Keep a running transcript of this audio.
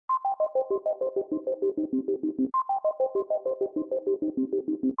No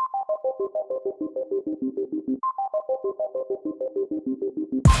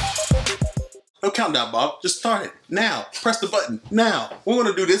countdown, Bob. Just start it. Now. Press the button. Now. We're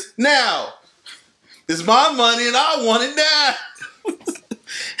going to do this now. This is my money and I want it now.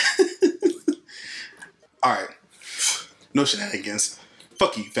 Alright. No shenanigans.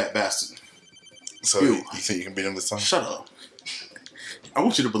 Fuck you, fat bastard. So you think you can beat him this time? Shut up. I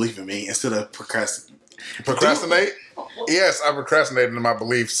want you to believe in me instead of procrastinate. Procrastinate? Yes, I procrastinated in my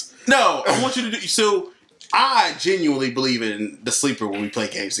beliefs. No, I want you to do... So, I genuinely believe in the sleeper when we play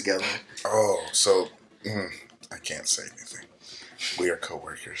games together. Oh, so... I can't say anything. We are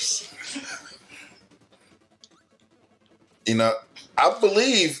co-workers. You know, I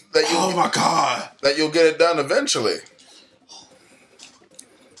believe that you... Oh my God. That you'll get it done eventually.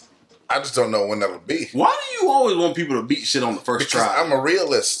 I just don't know when that'll be. Why do you always want people to beat shit on the first because try? I'm a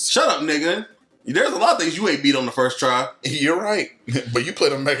realist. Shut up, nigga. There's a lot of things you ain't beat on the first try. You're right. But you play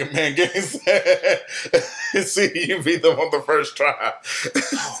the Mega Man games. See, you beat them on the first try.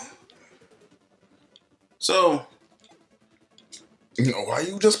 So, why are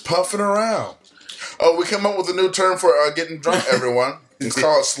you just puffing around? Oh, we came up with a new term for getting drunk, everyone. It's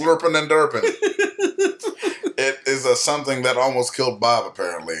called slurping and derping. It is something that almost killed Bob,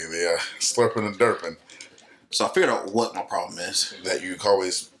 apparently. The slurping and derping. So I figured out what my problem is. That you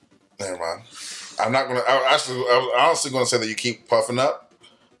always... Never mind. I'm not going to... I was honestly going to say that you keep puffing up.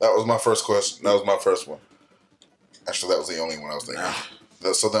 That was my first question. That was my first one. Actually, that was the only one I was thinking.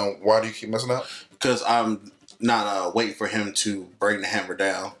 Nah. So then, why do you keep messing up? Because I'm not waiting for him to bring the hammer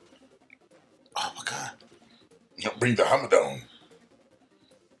down. Oh my God. Bring the hammer down.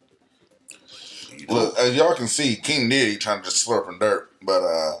 Look, as y'all can see, King Diddy trying to just slurp and dirt,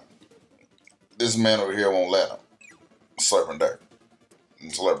 but this man over here won't let him. Slurp and dirt.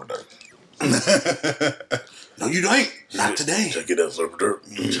 Slurp and dirt. No, you ain't. Not today. Check it out, slurp and dirt.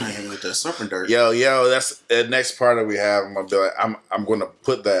 You trying to with that slurp and dirt. Yo, that's the next part that we have. I'm gonna be like, I'm gonna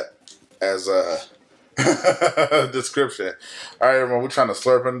put that as a description. All right, everyone, we're trying to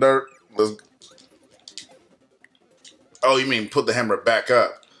slurp and dirt. Oh, you mean put the hammer back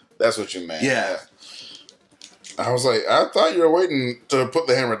up? That's what you meant. Yeah. I was like, I thought you were waiting to put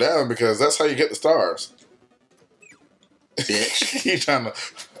the hammer down because that's how you get the stars. Bitch. You trying to...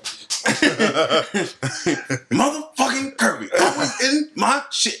 Motherfucking Kirby. Always in my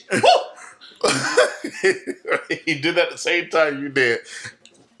shit. He did that at the same time you did.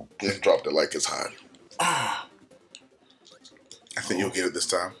 And dropped it like it's hot. I think you'll get it this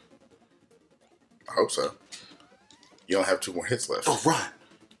time. I hope so. You don't have 2 more hits left. Oh, run.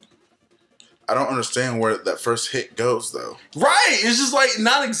 I don't understand where that first hit goes, though. Right. It's just like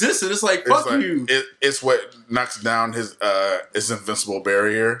non-existent. It's like, fuck you. It's what knocks down his invincible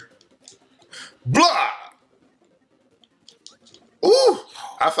barrier. Blah! Ooh!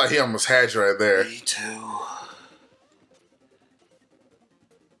 I thought he almost had you right there. Me too.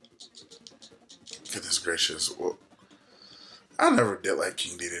 Goodness gracious. Well, I never did like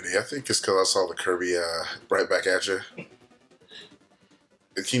King Dedede. I think it's because I saw the Kirby right back at you.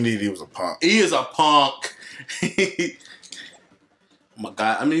 King Dedede was a punk. He is a punk. Oh my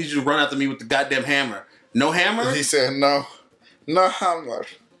God. I need you to run after me with the goddamn hammer. No hammer? He said, no. No hammer.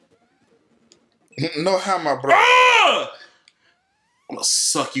 No hammer, bro. Ah! I'm going to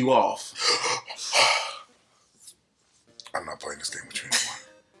suck you off. I'm not playing this game with you anymore.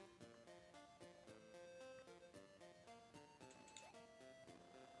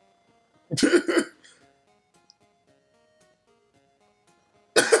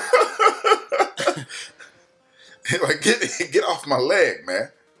 Like, get off my leg, man.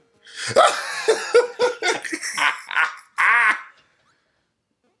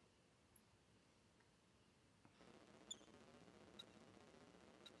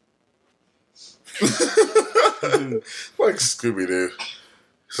 Like Scooby-Doo.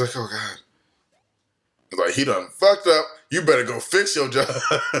 It's like, oh God. It's like, he done fucked up. You better go fix your job.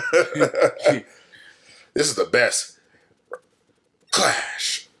 This is the best.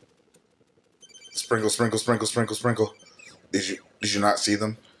 Clash. Sprinkle, sprinkle, sprinkle, sprinkle, sprinkle. Did you not see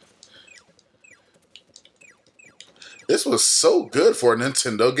them? This was so good for a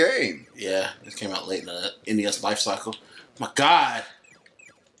Nintendo game. Yeah, this came out late in the NES life cycle. My God.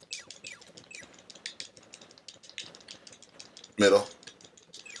 Middle.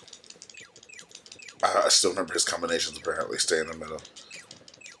 I still remember his combinations apparently. Stay in the middle.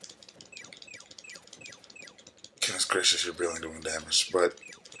 Goodness gracious, you're barely doing damage, but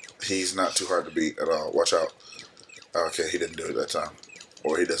he's not too hard to beat at all. Watch out. Okay, he didn't do it that time.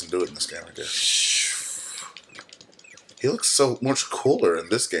 Or he doesn't do it in this game, I guess. He looks so much cooler in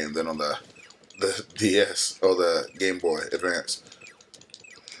this game than on the DS or the Game Boy Advance.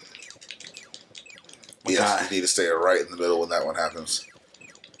 Yes, you need to stay right in the middle when that one happens.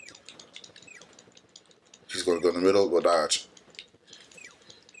 He's going to go in the middle, go dodge.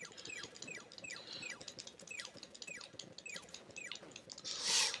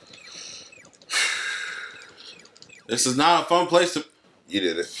 This is not a fun place to... You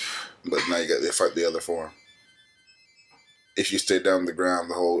did it. But now you got to fight the other form. If you stay down the ground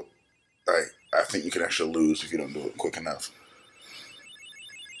the whole... Like, I think you can actually lose if you don't do it quick enough.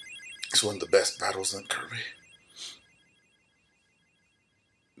 It's one of the best battles in Kirby.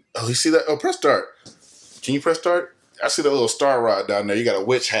 Oh, you see that? Oh, press start. Can you press start? I see that little star rod down there. You got a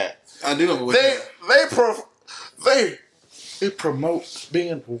witch hat. I do have a witch hat. They promote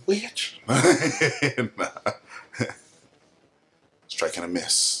being a witch. Nah. Strike and a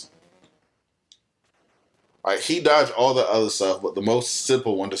miss. Like, he dodged all the other stuff, but the most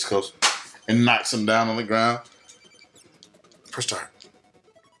simple one just goes and knocks him down on the ground. Press start.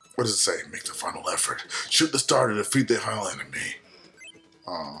 What does it say? Make the final effort. Shoot the star to defeat the final enemy.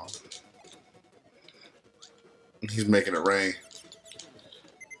 Aw. He's making it rain.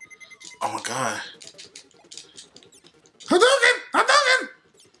 Oh my god. Hadouken!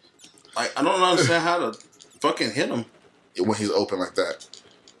 Like, I don't understand how to fucking hit him. When he's open like that.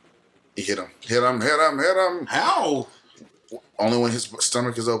 You hit him. Hit him. How? Only when his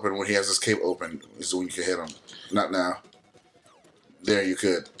stomach is open, when he has his cape open, is when you can hit him. Not now. There, you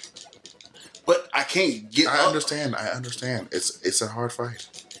could. But I can't get up. I understand. It's a hard fight.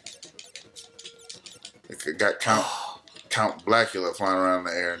 It got Count Blackula flying around in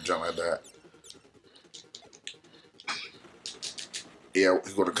the air and jump like that. Yeah,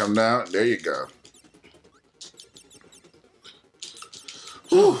 he's going to come down. There you go.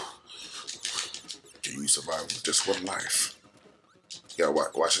 Ooh. Can you survive with just one life? You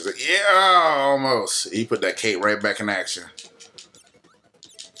gotta watch this. Yeah, almost. He put that cape right back in action.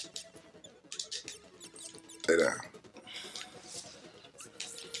 Stay down.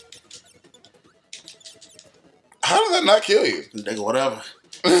 How did that not kill you? Nigga, whatever.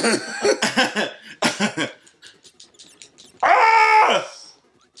 Ah!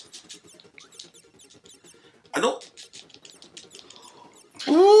 I don't.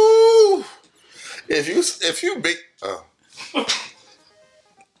 Ooh! If you big oh.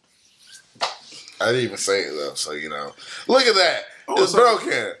 I didn't even say it though, so you know. Look at that. Oh, it's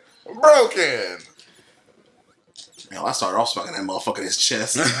broken. Broken. Man, I started off smacking that motherfucker in his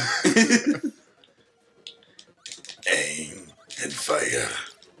chest. Aim and fire.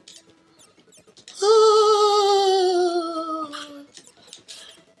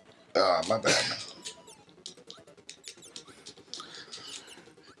 Oh, my bad, man.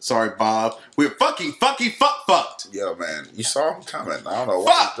 Sorry, Bob. We're fucked. Yo, man, you saw him coming. I don't know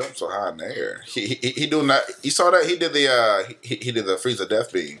why he jumped so high in the air. He doing that. You saw that he did the he did the freeze of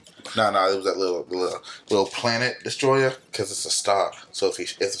death beam. No, it was that little planet destroyer because it's a star. So if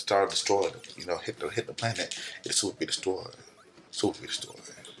the star destroyed, you know, hit the planet, it would be destroyed.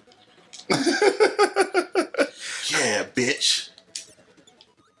 Yeah, bitch.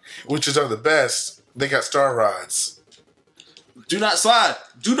 Witches are the best. They got star rods. Do not slide.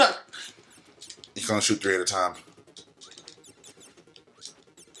 Do not. You're gonna shoot 3 at a time.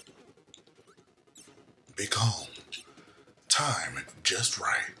 Be calm. Time just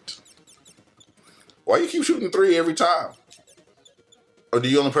right. Why you keep shooting 3 every time? Or do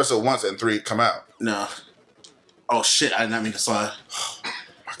you only press it once and 3 come out? No. Oh shit! I did not mean to slide. Oh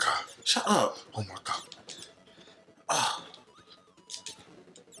my god. Shut up. Oh my god. Oh.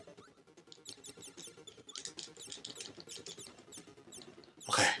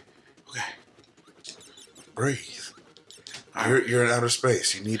 Okay. Breathe. You're in outer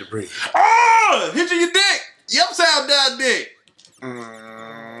space. You need to breathe. Oh! Hit you in your dick! You upside down dick!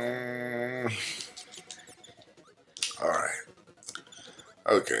 Alright.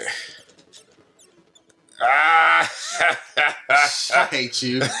 Okay. Ah! I hate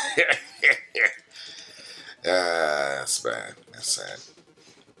you. That's bad. That's sad.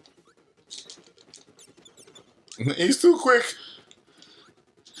 He's too quick.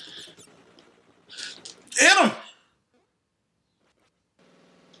 Hit him!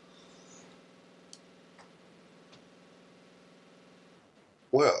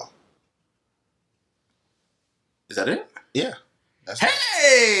 Well. Is that it? Yeah. That's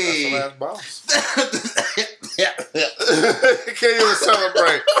Hey! the last boss. Can't even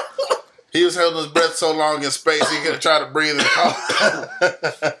celebrate. He was holding his breath so long in space he could try to breathe and cough.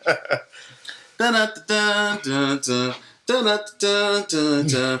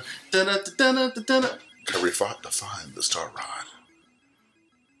 Kirby fought to find the Star Rod.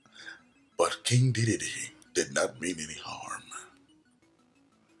 But King Dedede did not mean any harm.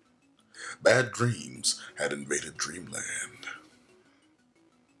 Bad dreams had invaded Dreamland.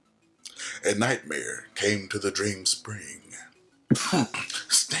 A nightmare came to the Dream Spring.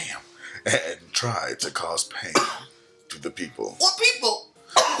 Stamp and tried to cause pain to the people. What people?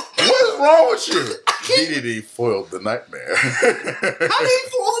 What is wrong with you? Dedede foiled the nightmare. How did he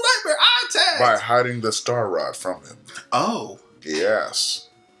foil the nightmare? I attacked. By hiding the Star Rod from him. Oh. Yes.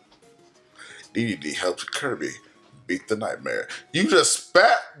 Dedede helped Kirby beat the nightmare. You just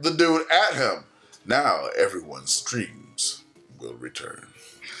spat the dude at him. Now everyone's dreams will return.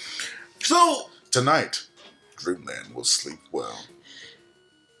 So tonight, Dreamland will sleep well.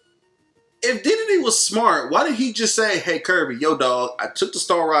 If Dedede was smart, why did he just say, "Hey Kirby, yo dog, I took the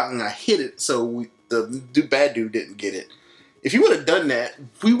Star Rock and I hit it so the bad dude didn't get it." If he would have done that,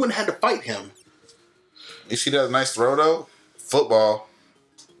 we wouldn't have to fight him. You see that nice throw though? Football.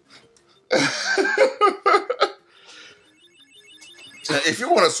 If you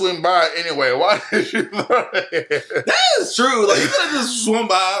want to swim by it anyway, why did you throw it? That is true. Like, you could have just swum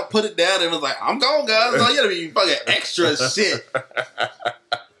by, put it down, and was like, "I'm gone, guys." No, you gotta be fucking extra shit.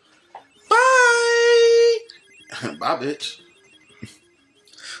 Bye! Bye, bitch.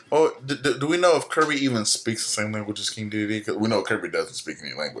 Well, do we know if Kirby even speaks the same language as King Dedede? Because we know Kirby doesn't speak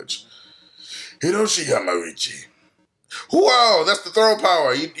any language. Hiroshi Yamauchi. Whoa, that's the throw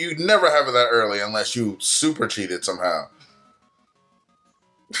power. You never have it that early unless you super cheated somehow.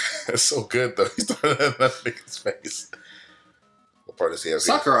 It's so good though. He's throwing it in that nigga's face. What part does he have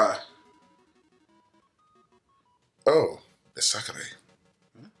here? Sakurai. Oh, it's Sakurai.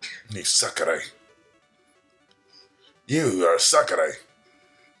 He's Sakurai. You are Sakurai.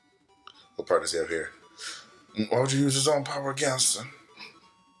 What part does he have here? Why would you use his own power against him?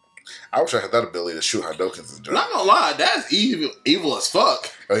 I wish I had that ability to shoot Hadokens and jump. Not gonna lie, that's evil as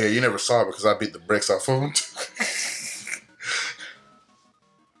fuck. Oh yeah, you never saw it because I beat the bricks off of him.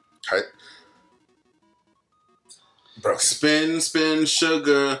 Right. Bro. Spin,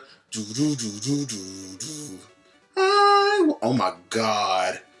 sugar. Do, do, do, do, do, do. Oh my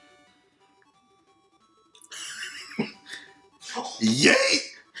god. Yay!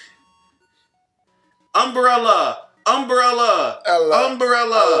 Umbrella! Umbrella!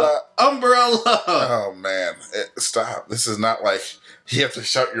 Umbrella! Umbrella! Oh man, stop. This is not like you have to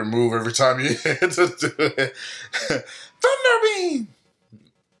shout your move every time you hit to do it. Thunderbeam!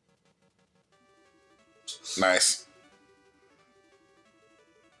 Nice.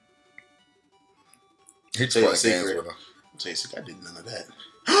 He's playing games with him. I'll tell you a secret, I did none of that.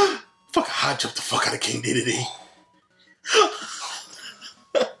 Fuck, I jumped the fuck out of King Dedede.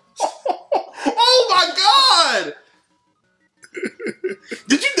 Oh my god!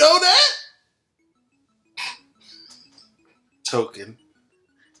 Did you know that? Token.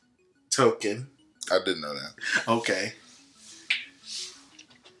 I didn't know that. Okay.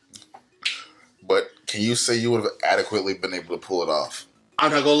 But can you say you would have adequately been able to pull it off?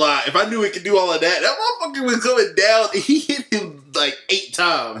 I'm not gonna lie. If I knew it could do all of that, that motherfucker was coming down and he hit him like 8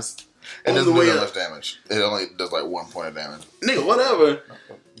 times. It doesn't do that much damage. It only does like 1 point of damage. Nigga, whatever.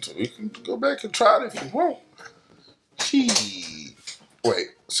 So we can go back and try it if you want. Gee. Wait,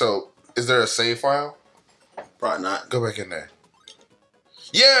 so is there a save file? Probably not. Go back in there.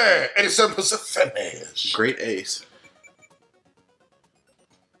 Yeah! 87% finish. Great ace.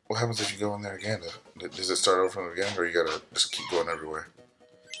 What happens if you go in there again? Does it start over from again, or you gotta just keep going everywhere?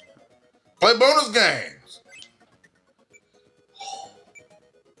 Play bonus games!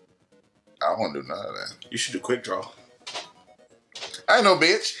 I don't want to do none of that. You should do quick draw. I ain't no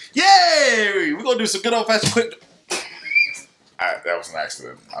bitch. Yay! We're gonna do some good old fashioned quick. That was an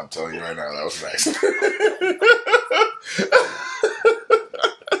accident. I'm telling you right now, that was an accident.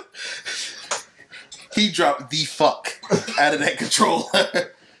 He dropped the fuck out of that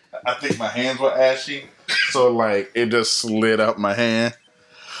controller. I think my hands were ashy, so like it just slid up my hand.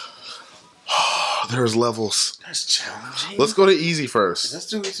 There's levels. That's challenging. Let's go to easy first. Let's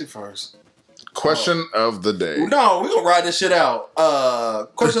do easy first. Question of the day. No, we're gonna ride this shit out.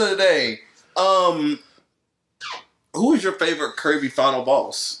 Question of the day. Who is your favorite Kirby final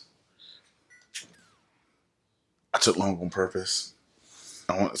boss? I took long on purpose.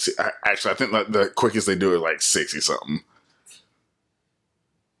 I want to see. I think like the quickest they do is like 60 something.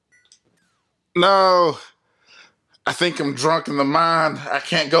 No, I think I'm drunk in the mind. I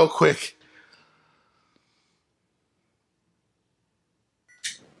can't go quick.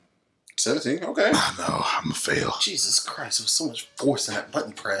 17. Okay. I know I'm a fail. Jesus Christ! There was so much force in that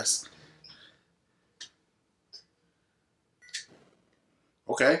button press.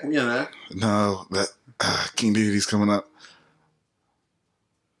 Okay, we in that. No, that King Dedde's coming up.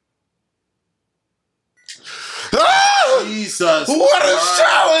 Ah! Jesus. What is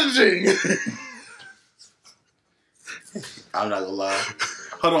challenging? I'm not gonna lie.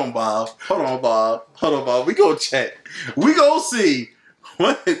 Hold on, Bob. We gonna check. We gonna see.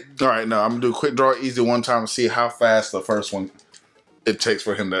 What? All right, no, I'm gonna do a quick draw easy one time and see how fast the first one it takes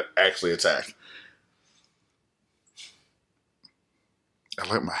for him to actually attack. I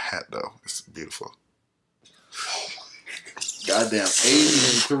like my hat though. It's beautiful. Goddamn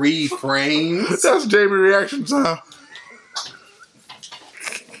 83 frames. That's Jamie reaction time.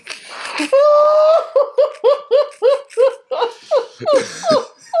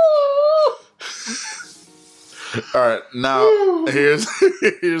 All right, now here's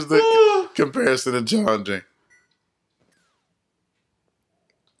the comparison and challenging.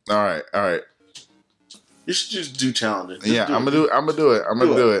 All right. You should just do challenging. Yeah, I'm gonna do it. I'm gonna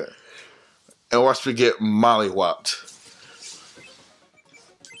do it. And watch me get mollywopped.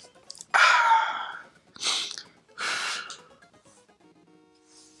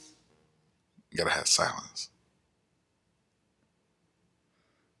 You gotta have silence.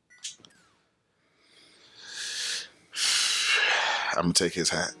 I'm gonna take his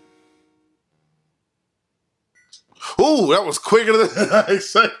hat. Ooh, that was quicker than I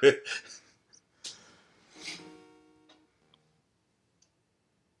expected.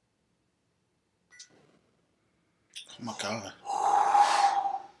 Oh my god.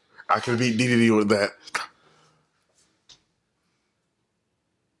 I could beat DDD with that.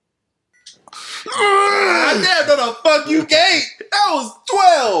 Damn, no, the fuck you gave. That was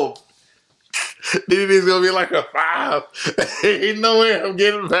 12. DDD's gonna be like a 5. Ain't no way I'm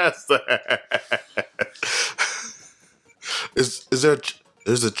getting past that.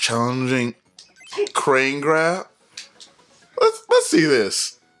 There's a challenging crane grab? Let's see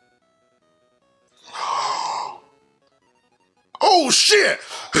this. Oh shit!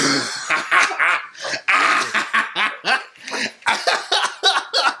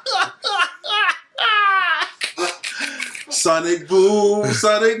 Sonic boom,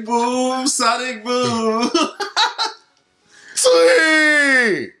 Sonic boom, Sonic boom.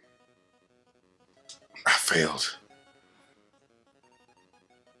 Sweet! I failed.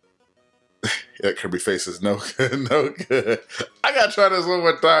 That Kirby face is no good, no good. I gotta try this one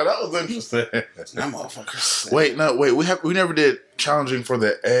more time. That was interesting. That motherfucker. Wait. We never did challenging for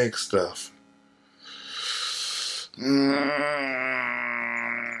the egg stuff.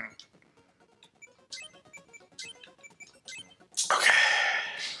 Okay.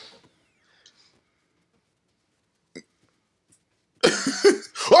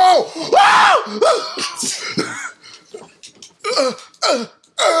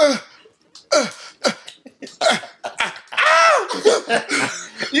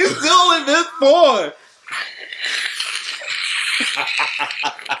 You still only missed 4.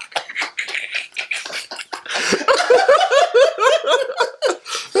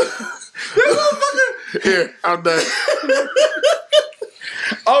 Here, I'm done.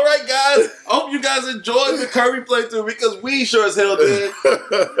 All right, guys. I hope you guys enjoyed the Kirby playthrough because we sure as hell did.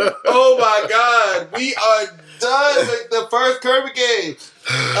 Oh my god, we are done with the first Kirby game.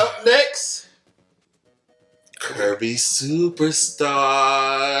 Up next, Kirby Superstar.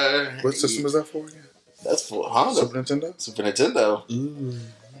 What system is that for again? That's for Honda. Super Nintendo? Super Nintendo. Ooh.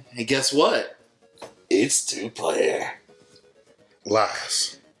 And guess what? It's 2-player.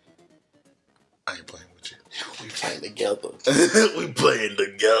 Lies. I ain't playing with you. We playing together. We playing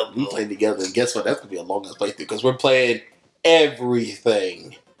together. We playing together. And guess what? That's going to be a long ass playthrough because we're playing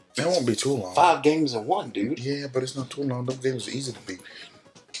everything. That won't be too long. 5 games in one, dude. Yeah, but it's not too long. Those games are easy to beat.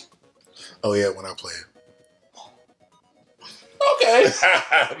 Oh, yeah, when I play it. Okay.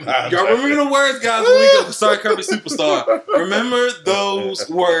 Y'all remember the words, guys, when we go to start Kirby Superstar. Remember those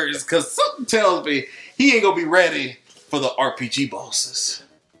words, because something tells me he ain't going to be ready for the RPG bosses.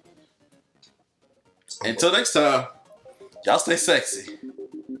 Until next time, y'all stay sexy.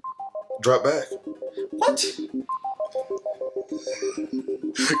 Drop back. What?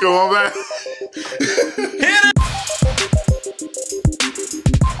 Come on back. Hit it!